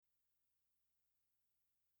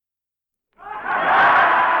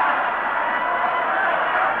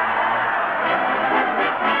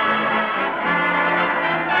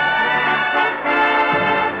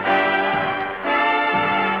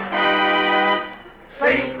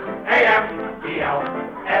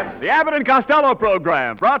The Abbott and Costello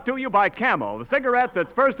program, brought to you by Camel, the cigarette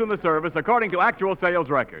that's first in the service according to actual sales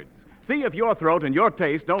records. See if your throat and your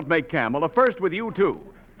taste don't make Camel a first with you, too.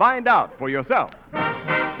 Find out for yourself.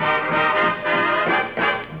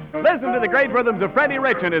 Listen to the great rhythms of Freddie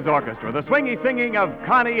Rich and his orchestra, the swingy singing of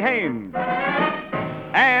Connie Haynes.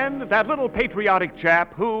 And that little patriotic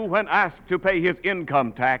chap who, when asked to pay his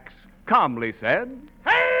income tax, calmly said,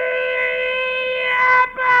 "Hey,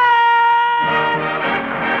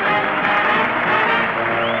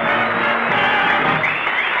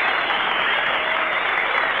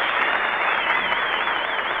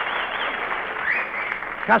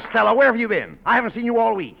 Costello, where have you been? I haven't seen you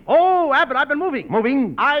all week. Oh, Abbott, I've been moving.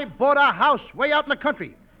 Moving? I bought a house way out in the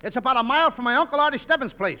country. It's about a mile from my Uncle Artie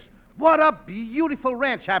Stebbins' place. What a beautiful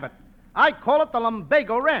ranch, Abbott. I call it the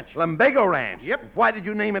Lumbago Ranch. Lumbago Ranch? Yep. Why did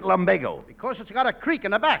you name it Lumbago? Because it's got a creek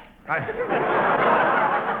in the back.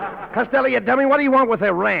 Costello, you dummy, what do you want with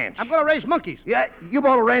a ranch? I'm going to raise monkeys. Yeah, you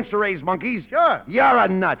bought a ranch to raise monkeys? Sure. You're a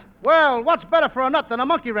nut. Well, what's better for a nut than a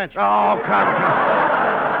monkey wrench? Oh, come.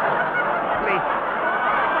 Please.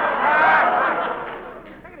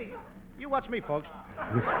 You watch me, folks.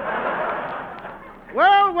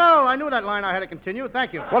 Well, I knew that line I had to continue.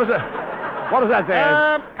 Thank you. What is that? What is that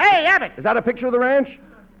there? Hey, Abbott! Is that a picture of the ranch?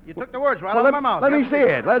 You took the words right Well, out of my mouth. Let me see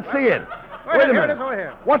it. Let's see it. Wait a Here it minute. is over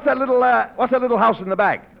here. What's that little house in the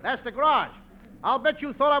back? That's the garage. I'll bet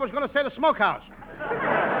you thought I was going to say the smokehouse.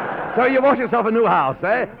 So you bought yourself a new house,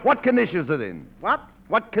 eh? What condition is it in? What?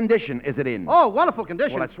 What condition is it in? Oh, wonderful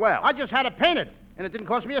condition. Well, that's swell. I just had it painted, and it didn't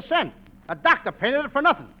cost me a cent. A doctor painted it for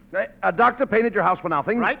nothing. A doctor painted your house for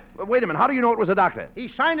nothing? Right. Wait a minute. How do you know it was a doctor?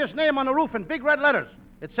 He signed his name on the roof in big red letters.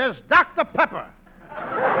 It says Dr. Pepper.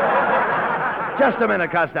 Just a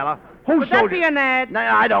minute, Costello. Who Would that sold be you? an ad? No,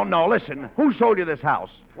 I don't know. Listen, who sold you this house?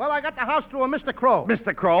 Well, I got the house through a Mr. Crow.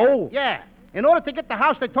 Mr. Crow? Yeah. In order to get the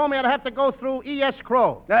house, they told me I'd have to go through E.S.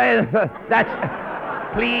 Crow. That's...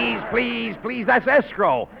 Please, that's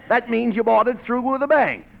escrow. That means you bought it through the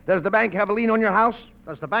bank. Does the bank have a lien on your house?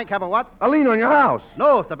 Does the bank have a what? A lien on your house.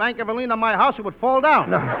 No, if the bank ever leaned on my house, it would fall down.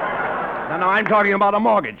 No, I'm talking about a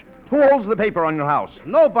mortgage. Who holds the paper on your house?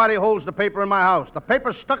 Nobody holds the paper in my house. The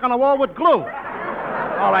paper's stuck on the wall with glue.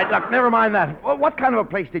 All right, look, never mind that. What kind of a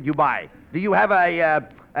place did you buy? Do you have a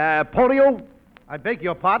patio? I beg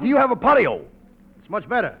your pardon? Do you have a patio? It's much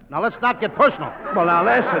better. Now, let's not get personal. Well, now,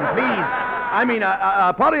 listen, please. I mean,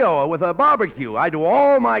 a patio with a barbecue. I do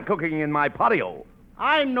all my cooking in my patio.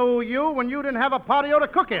 I knew you when you didn't have a patio to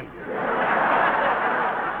cook in.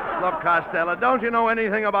 Look, Costello, don't you know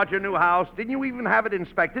anything about your new house? Didn't you even have it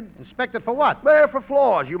inspected? Inspected for what? Well, for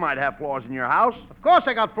floors. You might have floors in your house. Of course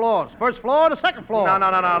I got floors. First floor to second floor. No.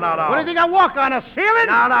 What do you think I walk on, a ceiling?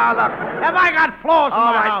 No, look. Have I got floors in All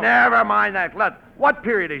my right, house? never mind that. Look, what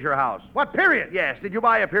period is your house? What period? Yes, did you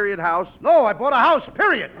buy a period house? No, I bought a house,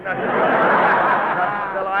 period.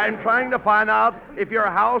 Costello, I'm trying to find out if your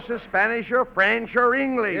house is Spanish or French or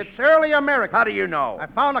English. It's early American. How do you know? I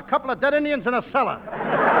found a couple of dead Indians in a cellar.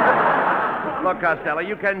 Look, Costello,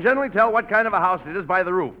 you can generally tell what kind of a house it is by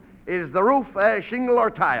the roof. Is the roof shingle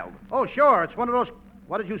or tiled? Oh, sure. It's one of those...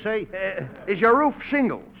 What did you say? Is your roof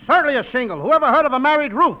shingle? Certainly a shingle. Whoever heard of a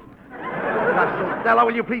married roof? Costello,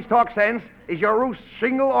 will you please talk sense? Is your roof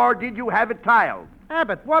shingle or did you have it tiled?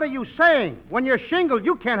 Abbott, what are you saying? When you're shingled,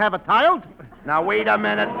 you can't have it tiled. Now, wait a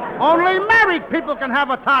minute. Only married people can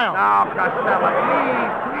have a tile. Now, Costello,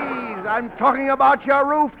 please. I'm talking about your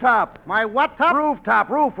rooftop. My what top? Rooftop.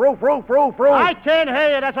 Roof. I can't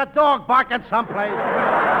hear you. There's a dog barking someplace.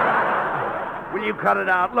 Will you cut it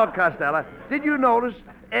out? Look, Costello, did you notice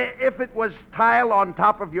if it was tile on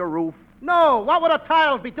top of your roof? No, what would a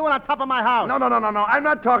tile be doing on top of my house? No. I'm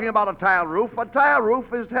not talking about a tile roof. A tile roof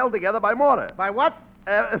is held together by mortar. By what?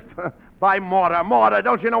 By mortar. Mortar.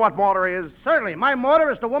 Don't you know what mortar is? Certainly. My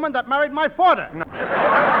mortar is the woman that married my father.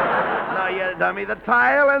 No, you dummy. The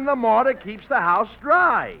tile and the mortar keeps the house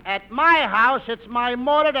dry. At my house, it's my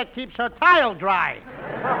mortar that keeps her tile dry.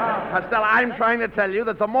 Costello, I'm trying to tell you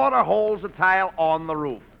that the mortar holds the tile on the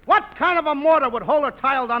roof. What kind of a mortar would hold her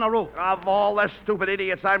tile on a roof? Of all the stupid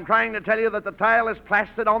idiots, I'm trying to tell you that the tile is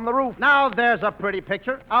plastered on the roof. Now there's a pretty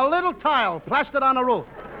picture. A little tile plastered on a roof.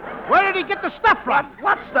 Where did he get the stuff from?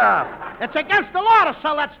 What stuff? It's against the law to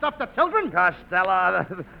sell that stuff to children.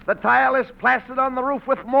 Costello, the tile is plastered on the roof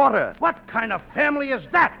with mortar. What kind of family is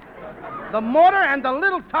that? The mortar and the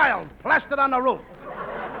little tile plastered on the roof.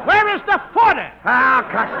 Where is the father?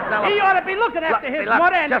 Costello. He ought to be looking after his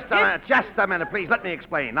mortar and Just a minute, please. Let me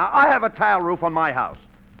explain. Now, I have a tile roof on my house.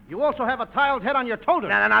 You also have a tiled head on your totem.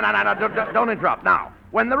 No. Don't interrupt. Now,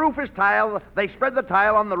 when the roof is tiled, they spread the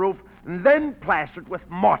tile on the roof and then plaster it with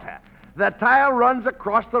mortar. the tile runs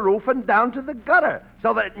across the roof and down to the gutter,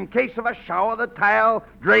 so that in case of a shower, the tile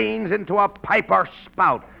drains into a pipe or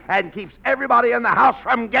spout and keeps everybody in the house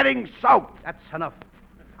from getting soaked. That's enough.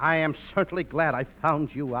 I am certainly glad I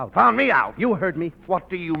found you out. Found me out? You heard me. What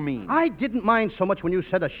do you mean? I didn't mind so much when you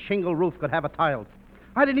said a shingle roof could have a tile.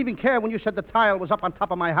 I didn't even care when you said the tile was up on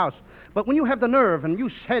top of my house. But when you have the nerve and you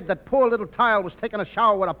said that poor little tile was taking a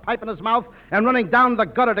shower with a pipe in his mouth and running down the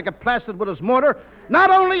gutter to get plastered with his mortar, not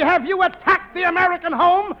only have you attacked the American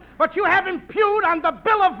home, but you have impugned on the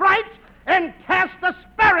Bill of Rights and cast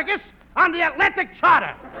asparagus on the Atlantic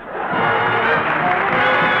Charter.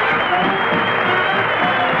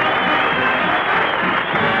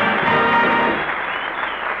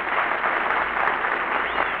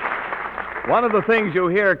 One of the things you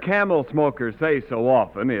hear Camel smokers say so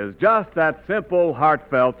often is just that simple,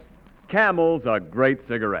 heartfelt, Camel's a great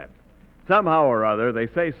cigarette. Somehow or other, they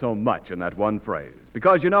say so much in that one phrase.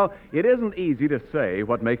 Because, you know, it isn't easy to say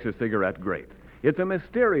what makes a cigarette great. It's a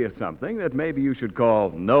mysterious something that maybe you should call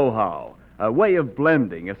know-how, a way of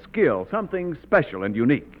blending, a skill, something special and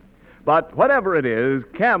unique. But whatever it is,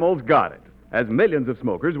 Camel's got it, as millions of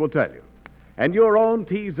smokers will tell you. And your own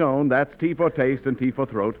T-Zone, that's T for taste and T for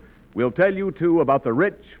throat, will tell you, too, about the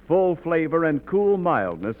rich, full flavor and cool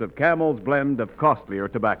mildness of Camel's blend of costlier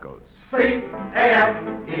tobaccos. C-A-M-E-L-S.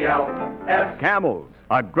 Camel's,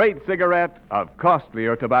 a great cigarette of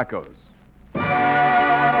costlier tobaccos.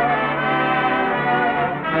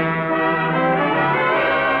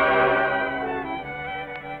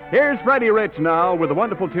 Here's Freddie Rich now with a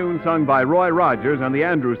wonderful tune sung by Roy Rogers and the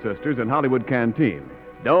Andrews Sisters in Hollywood Canteen.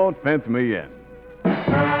 Don't Fence Me In.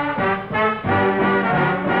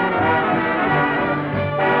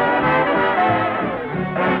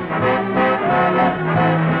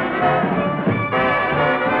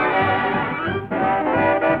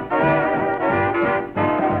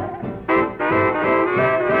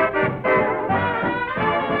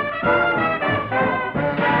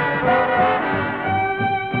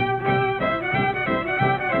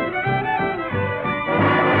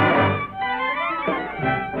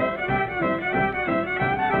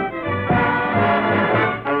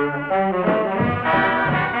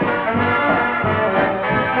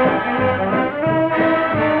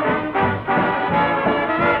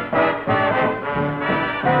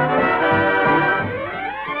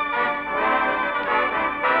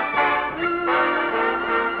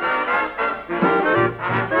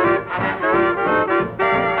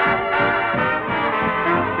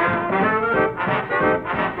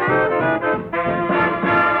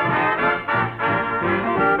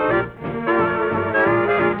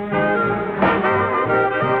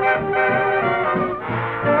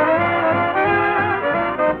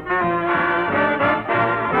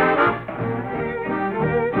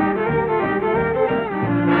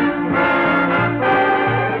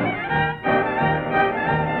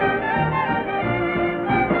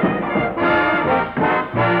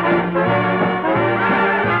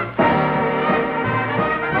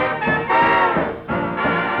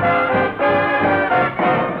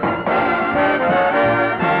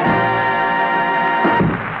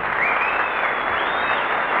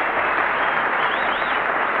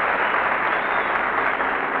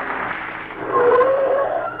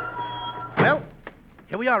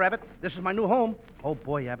 Abbott. This is my new home. Oh,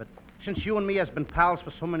 boy, Abbott. Since you and me has been pals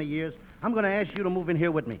for so many years, I'm going to ask you to move in here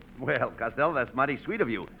with me. Well, Costello, that's mighty sweet of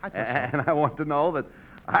you. I thought so. And I want to know that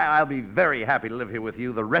I'll be very happy to live here with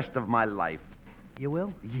you the rest of my life. You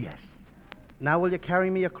will? Yes. Now will you carry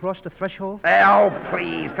me across the threshold? Oh,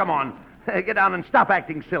 please, come on. Get down and stop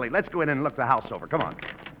acting silly. Let's go in and look the house over. Come on.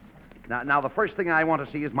 Now, the first thing I want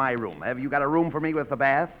to see is my room. Have you got a room for me with a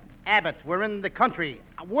bath? Abbott, we're in the country.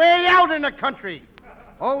 Way out in the country.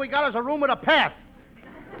 All we got is a room with a path.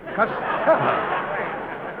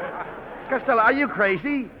 Costello, are you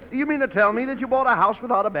crazy? Do you mean to tell me that you bought a house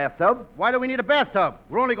without a bathtub? Why do we need a bathtub?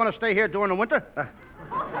 We're only going to stay here during the winter.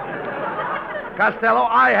 Costello,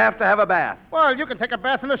 I have to have a bath. Well, you can take a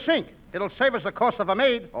bath in the sink. It'll save us the cost of a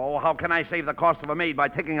maid. Oh, how can I save the cost of a maid by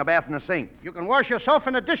taking a bath in the sink? You can wash yourself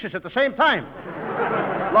and the dishes at the same time.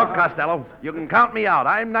 Look, Costello, you can count me out.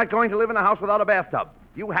 I'm not going to live in a house without a bathtub.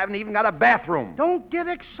 You haven't even got a bathroom. Don't get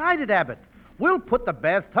excited, Abbott. We'll put the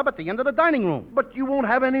bathtub at the end of the dining room. But you won't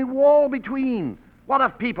have any wall between. What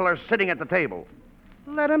if people are sitting at the table?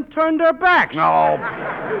 Let them turn their backs. No.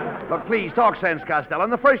 Look, please, talk sense, Costello. In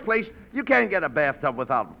the first place, you can't get a bathtub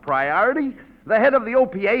without priority. The head of the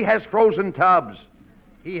OPA has frozen tubs.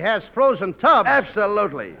 He has frozen tubs?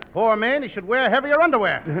 Absolutely. Poor man, he should wear heavier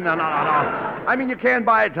underwear. No. I mean, you can't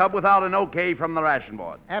buy a tub without an okay from the ration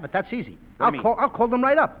board. Abbott, that's easy. What do you mean? I'll call them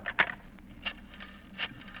right up.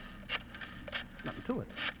 Listen to it.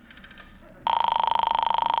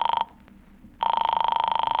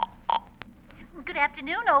 Good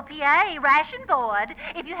afternoon, OPA, ration board.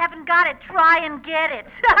 If you haven't got it, try and get it.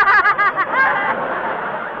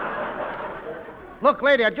 Look,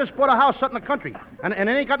 lady, I just bought a house out in the country, and it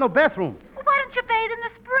ain't got no bathroom. Well, why don't you bathe in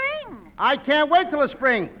the spring? I can't wait till the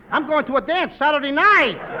spring. I'm going to a dance Saturday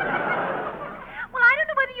night. Well, I don't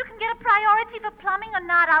know whether you can get a priority for plumbing or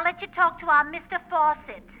not. I'll let you talk to our Mr.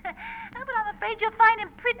 Fawcett. But I'm afraid you'll find him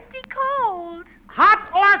pretty cold. Hot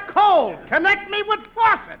or cold? Connect me with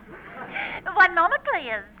Fawcett. One moment,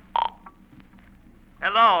 please.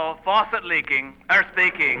 Hello, faucet leaking, or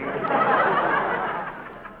speaking.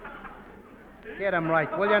 Get him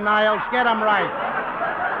right, will you, Niles? Get him right.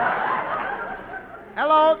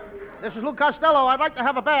 Hello, this is Lou Costello. I'd like to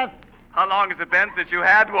have a bath. How long has it been since you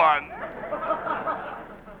had one?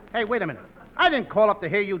 Hey, wait a minute. I didn't call up to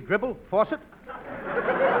hear you dribble, Fawcett.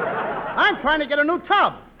 I'm trying to get a new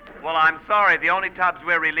tub. Well, I'm sorry. The only tubs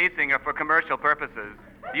we're releasing are for commercial purposes.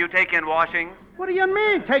 Do you take in washings? What do you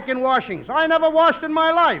mean, taking washings? I never washed in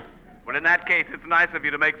my life. Well, in that case, it's nice of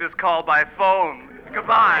you to make this call by phone.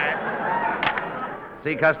 Goodbye.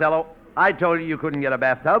 See, Costello, I told you couldn't get a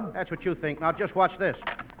bathtub. That's what you think. Now, just watch this.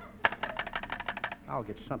 I'll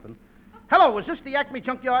get something. Hello, is this the Acme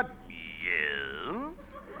Junkyard? Yeah?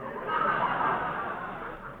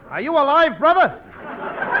 Are you alive, brother?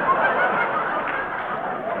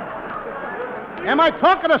 Am I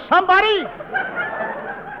talking to somebody?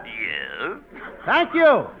 Yeah? Thank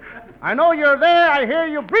you. I know you're there. I hear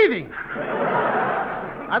you breathing.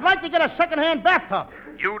 I'd like to get a second-hand bathtub.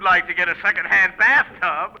 You'd like to get a second-hand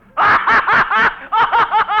bathtub?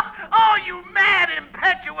 Oh, you mad,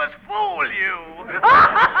 impetuous fool, you!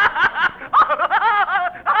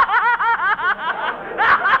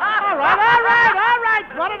 All right,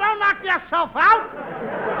 brother. Don't knock yourself out.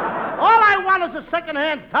 All I want is a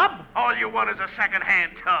second-hand tub. All you want is a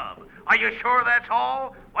second-hand tub. Are you sure that's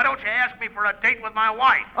all? Why don't you ask me for a date with my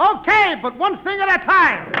wife? Okay, but one thing at a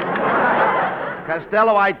time.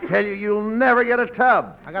 Costello, I tell you, you'll never get a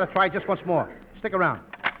tub. I gotta try just once more. Stick around.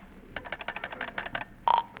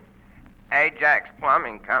 Ajax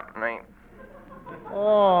Plumbing Company.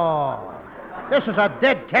 Oh, this is a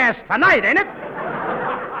dead cast tonight, ain't it?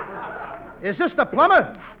 Is this the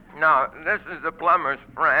plumber? No, this is the plumber's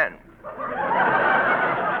friend.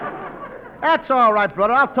 That's all right,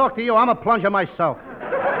 brother. I'll talk to you. I'm a plunger myself.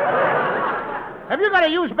 Have you got a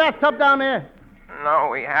used bathtub down there? No,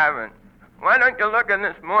 we haven't. Why don't you look in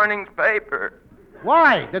this morning's paper?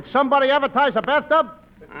 Why? Did somebody advertise a bathtub?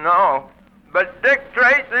 No, but Dick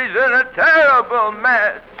Tracy's in a terrible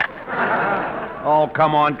mess. Oh,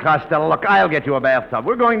 come on, Costello. Look, I'll get you a bathtub.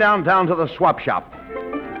 We're going downtown to the swap shop.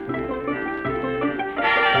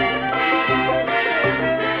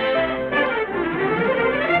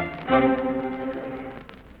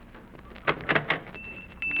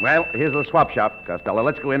 Well, here's the swap shop, Costello.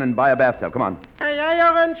 Let's go in and buy a bathtub. Come on. Ay,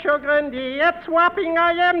 orange grandi, at swapping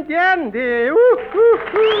I am dandy. Ooh, ooh,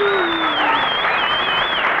 ooh.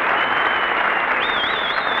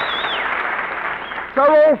 It's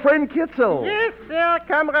our old friend Kitzel. Yes, sir,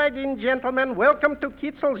 comrade and gentlemen, welcome to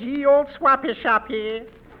Kitzel's ye old swappy shop here.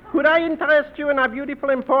 Could I interest you in a beautiful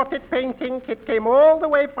imported painting? It came all the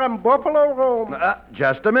way from Buffalo, Rome.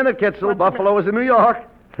 Just a minute, Kitzel. What's Buffalo is in New York.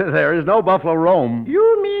 There is no Buffalo Rome.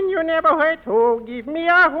 You mean you never heard? Oh, give me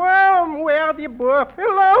a home where the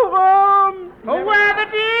buffalo roam. Oh, where the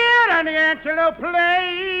deer and the antelope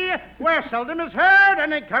play, where seldom is heard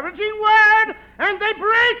an encouraging word, and they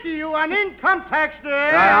break you on income tax day.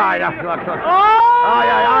 Look. Oh,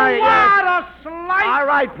 Aye, what a slice! All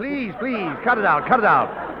right, please. Cut it out.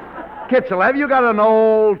 Kitzel, have you got an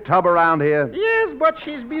old tub around here? Yes, but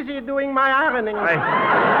she's busy doing my ironing.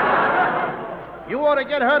 You ought to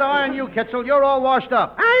get her to iron you, Kitzel. You're all washed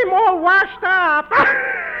up. I'm all washed up.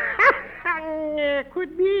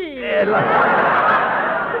 Could be.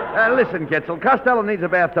 Listen, Kitzel, Costello needs a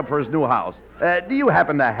bathtub for his new house. Do you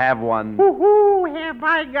happen to have one? Ooh, have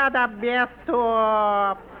I got a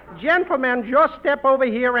bathtub? Gentlemen, just step over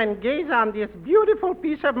here and gaze on this beautiful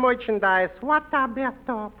piece of merchandise. What a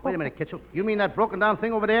bathtub. Wait a minute, Kitzel. You mean that broken-down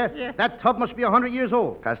thing over there? Yes. That tub must be 100 years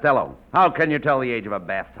old. Costello, how can you tell the age of a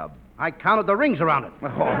bathtub? I counted the rings around it. Oh,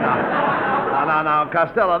 no,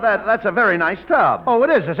 Costello, that's a very nice tub. Oh, it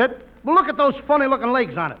is it? Well, look at those funny-looking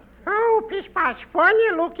legs on it. Oh, pish-posh,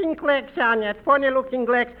 funny-looking legs on it, funny-looking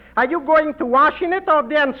legs. Are you going to wash in it or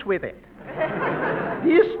dance with it?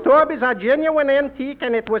 This tub is a genuine antique,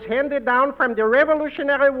 and it was handed down from the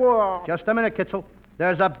Revolutionary War. Just a minute, Kitzel.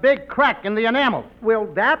 There's a big crack in the enamel. Well,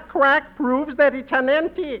 that crack proves that it's an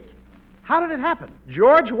antique. How did it happen?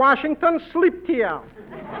 George Washington slipped here.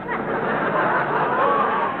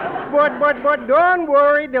 But don't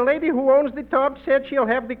worry. The lady who owns the tub said she'll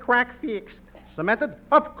have the crack fixed. Cemented?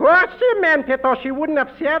 Of course cemented, or she wouldn't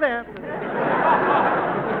have said it.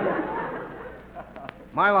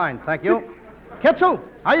 My line, thank you. Kitzel,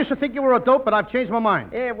 I used to think you were a dope, but I've changed my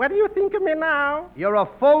mind. What do you think of me now? You're a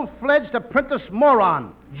full-fledged apprentice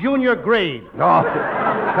moron, junior grade. Oh,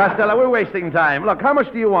 Costello, we're wasting time. Look, how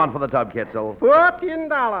much do you want for the tub, Kitzel?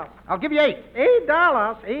 $14. I'll give you $8.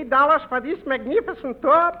 $8 for this magnificent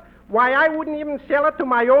tub? Why, I wouldn't even sell it to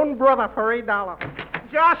my own brother for $8.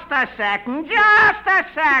 Just a second.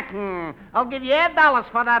 I'll give you $8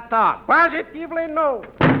 for that tub. Positively no.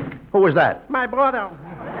 Who was that? My brother.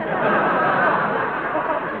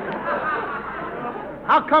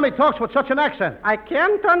 How come he talks with such an accent? I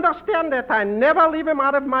can't understand it. I never leave him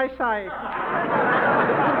out of my sight.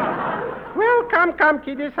 Well, come,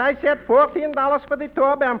 kiddies. I said $14 for the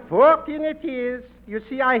tub, and 14 it is. You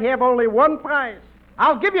see, I have only one price.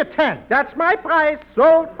 I'll give you 10. That's my price,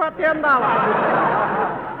 sold for $10.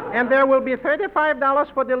 And there will be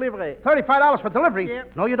 $35 for delivery. $35 for delivery? Yeah.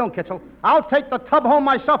 No, you don't, Kitzel. I'll take the tub home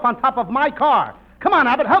myself on top of my car. Come on,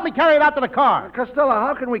 Abbott, help me carry it out to the car. Costello,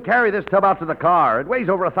 how can we carry this tub out to the car? It weighs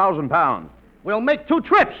over 1,000 pounds. We'll make 2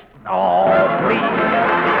 trips. Oh, please.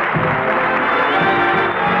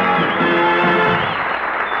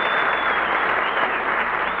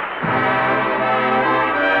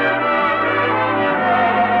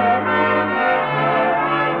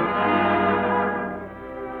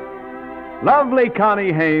 Lovely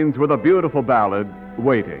Connie Haynes with a beautiful ballad,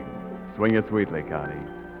 Waiting. Swing it sweetly, Connie.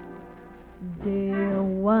 Dear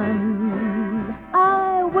one,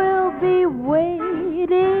 I will be waiting,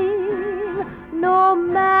 no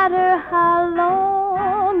matter how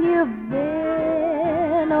long you've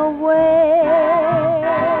been away.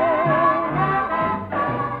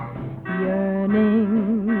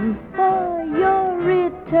 Yearning for your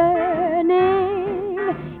returning,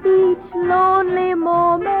 each lonely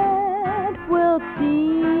moment will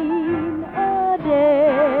seem a day.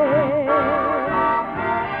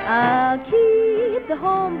 I'll keep the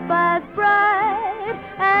home fires bright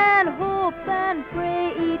and hope and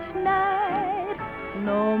pray each night.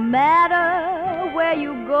 No matter where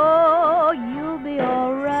you go, you'll be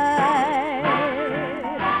all right.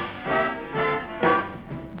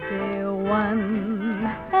 Dear one,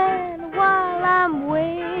 and while I'm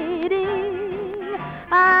waiting,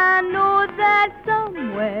 I know that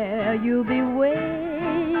somewhere you'll be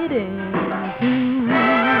waiting too.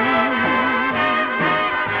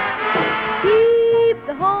 Keep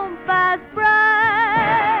the home fires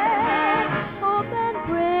bright, hope and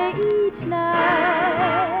pray each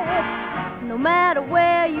night. No matter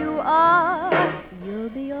where you are, you'll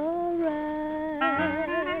be all right.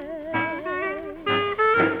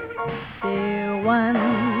 Dear one,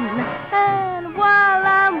 and while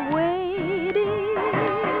I'm waiting,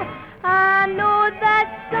 I know that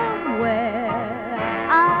somewhere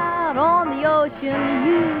out on the ocean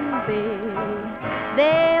you'll be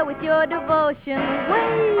there with your devotion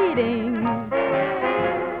waiting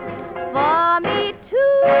for me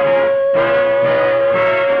too.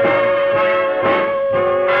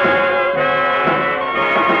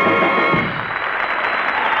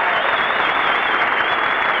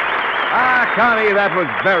 Ah, Connie, that was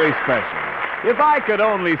very special. If I could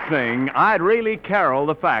only sing, I'd really carol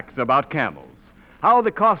the facts about camels. How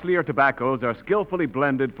the costlier tobaccos are skillfully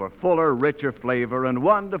blended for fuller, richer flavor and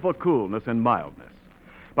wonderful coolness and mildness.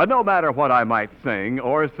 But no matter what I might sing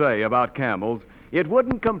or say about camels, it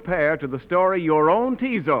wouldn't compare to the story your own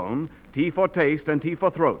T-Zone, T for Taste and T for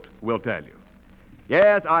Throat, will tell you.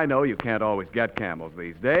 Yes, I know you can't always get camels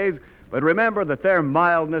these days, but remember that their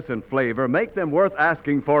mildness and flavor make them worth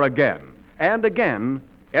asking for again and again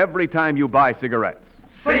every time you buy cigarettes.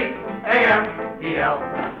 C-A-M-E-L-S.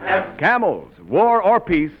 Camels, war or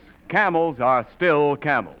peace, camels are still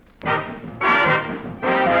camels.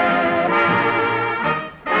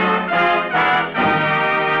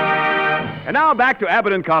 And now back to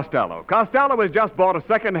Abbott and Costello. Costello has just bought a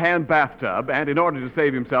second-hand bathtub, and in order to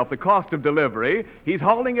save himself the cost of delivery, he's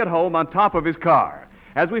hauling it home on top of his car.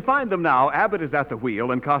 As we find them now, Abbott is at the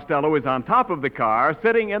wheel, and Costello is on top of the car,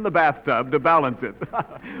 sitting in the bathtub to balance it.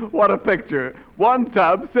 What a picture. One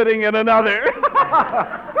tub sitting in another.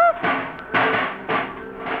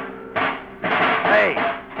 Hey,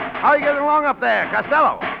 how are you getting along up there,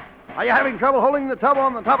 Costello? Are you having trouble holding the tub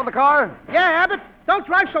on the top of the car? Yeah, Abbott, don't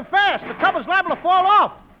drive so fast. The tub is liable to fall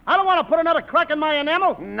off. I don't want to put another crack in my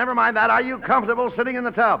enamel. Never mind that. Are you comfortable sitting in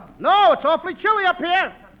the tub? No, it's awfully chilly up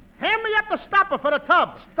here. Hand me up the stopper for the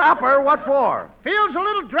tub. Stopper? What for? Feels a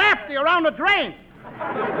little drafty around the drain.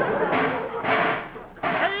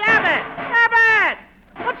 Hey, Abbott! Abbott!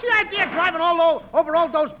 What's the idea of driving over all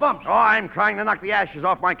those bumps? Oh, I'm trying to knock the ashes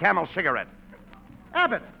off my Camel cigarette.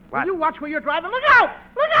 Abbott, What? will you watch where you're driving? Look out!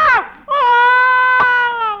 Look out!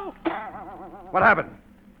 Oh! What happened?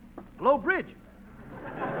 Low bridge.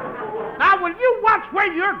 Now, will you watch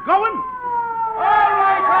where you're going? All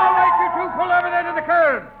right, you two pull over there to the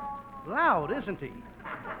curb. Loud, isn't he?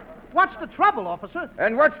 What's the trouble, officer?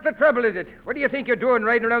 And what's the trouble, is it? What do you think you're doing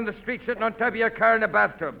riding around the street sitting on top of your car in a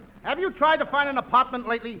bathtub? Have you tried to find an apartment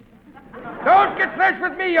lately? Don't get fresh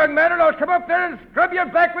with me, young man, or I'll come up there and scrub your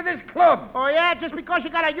back with this club. Oh, yeah? Just because you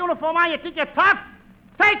got a uniform on, you think you're tough?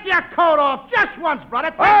 Take your coat off just once,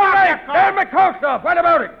 brother. Take All off right, your coat. turn my coat off. What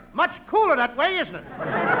about it? Much cooler that way, isn't it?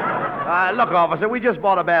 Look, officer, we just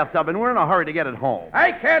bought a bathtub, and we're in a hurry to get it home.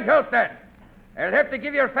 I can't help that. I'll have to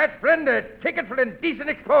give your fat friend a ticket for indecent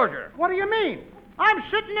exposure. What do you mean? I'm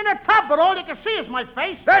sitting in a tub, but all you can see is my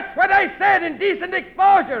face. That's what I said, indecent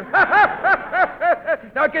exposure.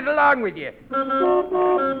 Now get along with you.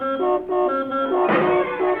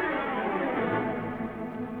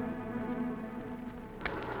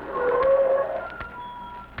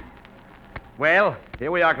 Well,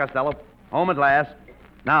 here we are, Costello. Home at last.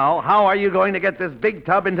 Now, how are you going to get this big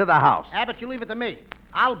tub into the house? Abbott, you leave it to me.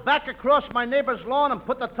 I'll back across my neighbor's lawn and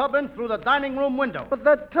put the tub in through the dining room window. But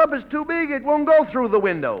that tub is too big. It won't go through the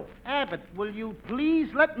window. Abbott, will you please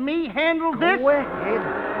let me handle this? Go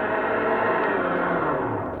ahead.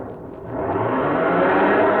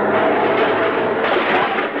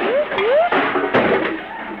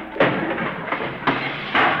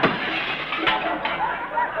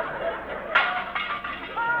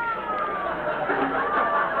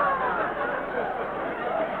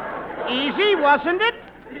 Easy, wasn't it?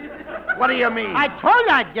 What do you mean? I told you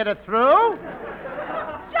I'd get it through.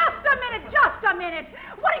 Just a minute.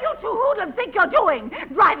 What do you two hoodlums think you're doing?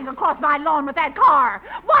 Driving across my lawn with that car.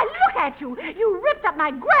 Why, look at you. You ripped up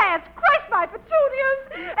my grass, crushed my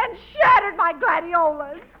petunias, and shattered my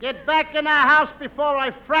gladiolas. Get back in the house before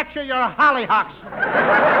I fracture your hollyhocks.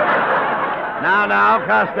 Now,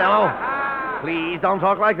 Costello. Please don't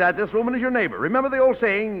talk like that. This woman is your neighbor. Remember the old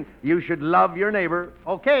saying, you should love your neighbor.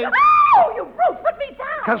 Okay. Oh, you brute, put me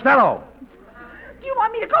down. Costello. Do you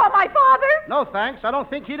want me to call my father? No, thanks. I don't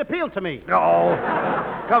think he'd appeal to me. Oh,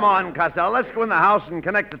 come on, Costello. Let's go in the house and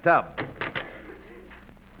connect the tub.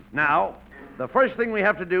 Now, the first thing we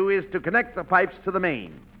have to do is to connect the pipes to the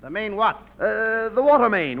main. The main what? The water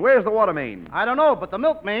main. Where's the water main? I don't know, but the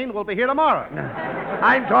milk main will be here tomorrow.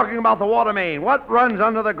 I'm talking about the water main. What runs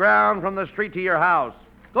under the ground from the street to your house?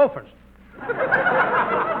 Gophers.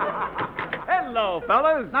 Hello,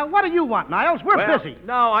 fellas. Now, what do you want, Niles? We're Well, busy.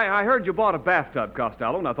 No, I heard you bought a bathtub,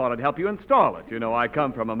 Costello, and I thought I'd help you install it. You know, I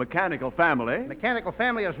come from a mechanical family. Mechanical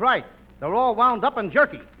family is right. They're all wound up and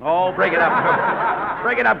jerky. Oh, break it up.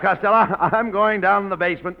 Break it up, Costello. I'm going down in the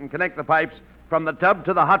basement and connect the pipes from the tub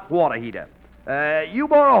to the hot water heater. You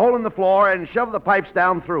bore a hole in the floor and shove the pipes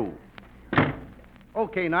down through.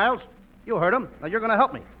 Okay, Niles. You heard him. Now, you're going to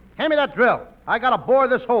help me. Hand me that drill. I got to bore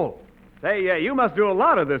this hole. Say, you must do a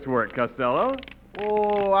lot of this work, Costello.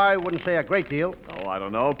 Oh, I wouldn't say a great deal. Oh, I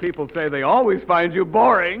don't know. People say they always find you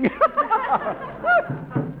boring.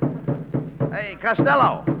 Hey,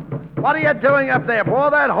 Costello, what are you doing up there?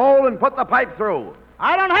 Bore that hole and put the pipe through.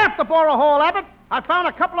 I don't have to bore a hole, Abbott. I found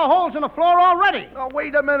a couple of holes in the floor already. Oh,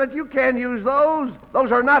 wait a minute. You can't use those.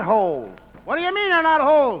 Those are not holes. What do you mean they're not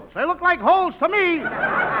holes? They look like holes to me.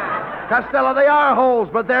 Costello, they are holes,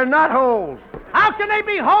 but they're not holes. How can they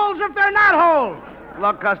be holes if they're not holes?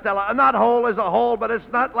 Look, Costello, a knot hole is a hole, but it's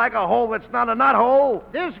not like a hole that's not a knot hole.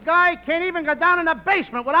 This guy can't even go down in the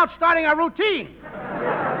basement without starting a routine.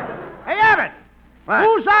 Hey, Abbott, What?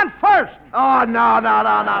 who's on first? Oh, no.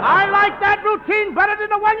 I like that routine better than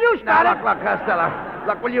the one you Now, started. look, Costello.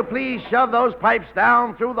 Look, will you please shove those pipes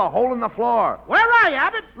down through the hole in the floor? Where are you,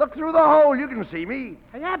 Abbott? Look through the hole. You can see me.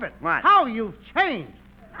 Hey, Abbott, What? how you've changed.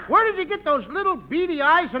 Where did you get those little beady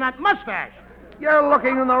eyes and that mustache? You're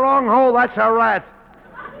looking in the wrong hole. That's a rat.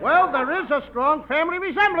 Well, there is a strong family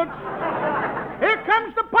resemblance. Here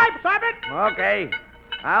comes the pipes, Abbott. Okay.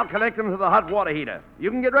 I'll connect them to the hot water heater. You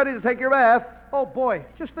can get ready to take your bath. Oh, boy,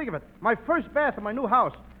 just think of it. My first bath in my new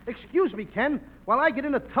house. Excuse me, Ken, while I get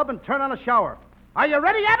in the tub and turn on a shower. Are you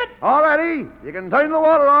ready, Abbott? All ready. You can turn the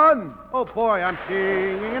water on. Oh, boy, I'm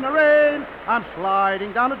singing in the rain. I'm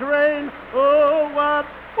sliding down the drain. Oh, what?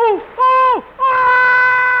 Oh!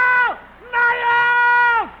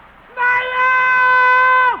 Niall!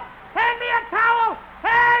 Niall! Hand me a towel!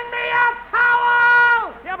 Hand me a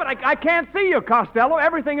towel! Yeah, but I can't see you, Costello.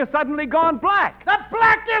 Everything has suddenly gone black. The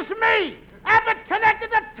black is me! Abbott connected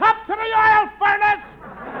the top to the oil furnace!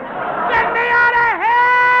 Get me out of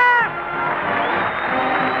here!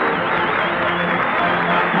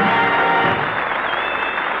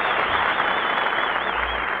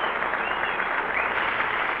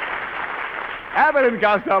 Abbott and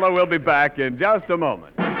Costello will be back in just a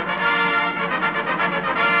moment.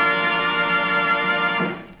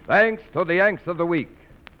 Thanks to the Yanks of the Week.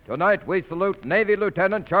 Tonight we salute Navy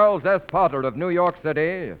Lieutenant Charles S. Potter of New York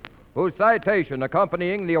City, whose citation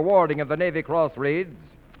accompanying the awarding of the Navy Cross reads,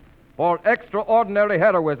 "For extraordinary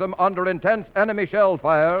heroism under intense enemy shell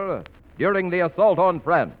fire during the assault on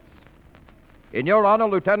France." In your honor,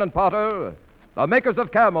 Lieutenant Potter, the makers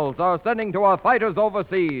of Camels are sending to our fighters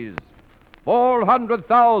overseas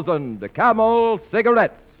 400,000 Camel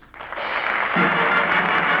cigarettes.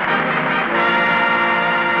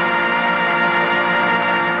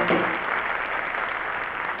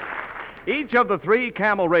 Each of the 3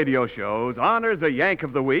 Camel radio shows honors a Yank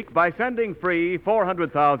of the Week by sending free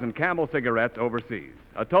 400,000 Camel cigarettes overseas.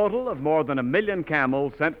 A total of more than 1 million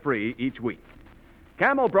Camels sent free each week.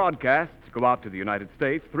 Camel broadcasts go out to the United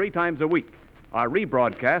States 3 times a week, are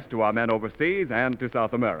rebroadcast to our men overseas and to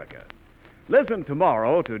South America. Listen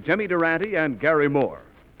tomorrow to Jimmy Durante and Gary Moore.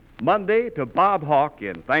 Monday to Bob Hawke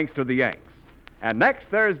in Thanks to the Yanks. And next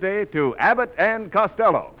Thursday to Abbott and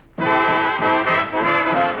Costello.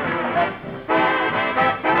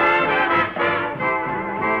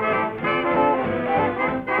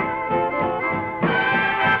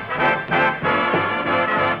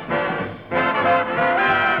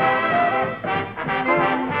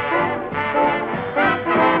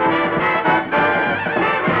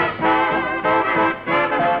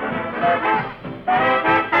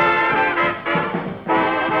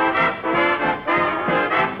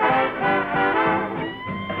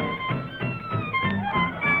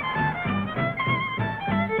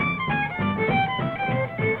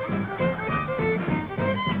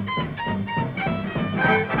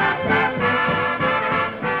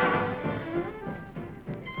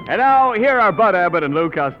 And now, here are Bud Abbott and Lou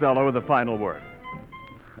Costello with the final word.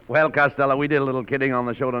 Well, Costello, we did a little kidding on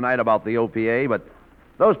the show tonight about the OPA, but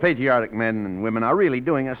those patriotic men and women are really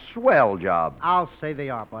doing a swell job. I'll say they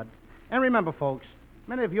are, Bud. And remember, folks,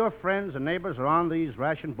 many of your friends and neighbors are on these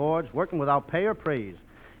ration boards working without pay or praise.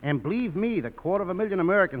 And believe me, the 250,000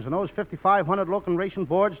 Americans in those 5,500 local ration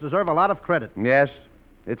boards deserve a lot of credit. Yes,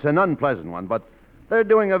 it's an unpleasant one, but they're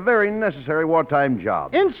doing a very necessary wartime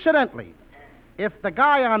job. Incidentally, if the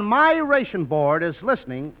guy on my ration board is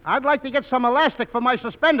listening, I'd like to get some elastic for my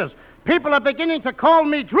suspenders. People are beginning to call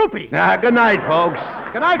me droopy. Good night, folks.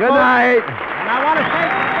 Good night, Good folks. night. And I want to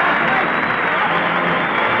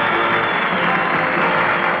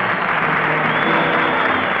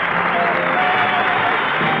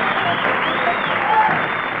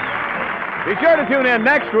Be sure to tune in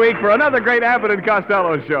next week for another great Abbott and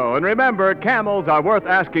Costello show. And remember, Camels are worth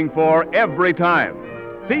asking for every time.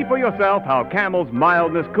 See for yourself how Camel's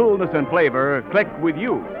mildness, coolness, and flavor click with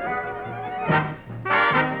you.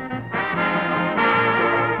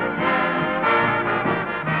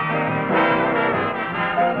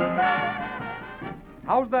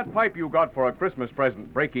 How's that pipe you got for a Christmas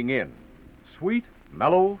present breaking in? Sweet,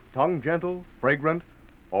 mellow, tongue gentle, fragrant,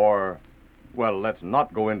 or, well, let's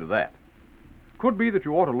not go into that. Could be that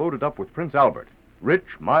you ought to load it up with Prince Albert. Rich,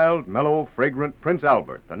 mild, mellow, fragrant Prince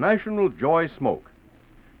Albert, the national joy smoke.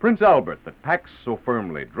 Prince Albert that packs so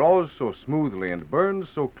firmly, draws so smoothly, and burns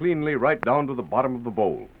so cleanly right down to the bottom of the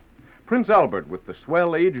bowl. Prince Albert with the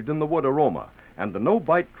swell aged-in-the-wood aroma and the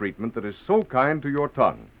no-bite treatment that is so kind to your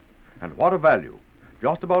tongue. And what a value.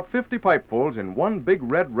 Just about 50 pipefuls in one big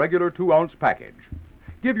red regular 2-ounce package.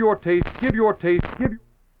 Give your taste,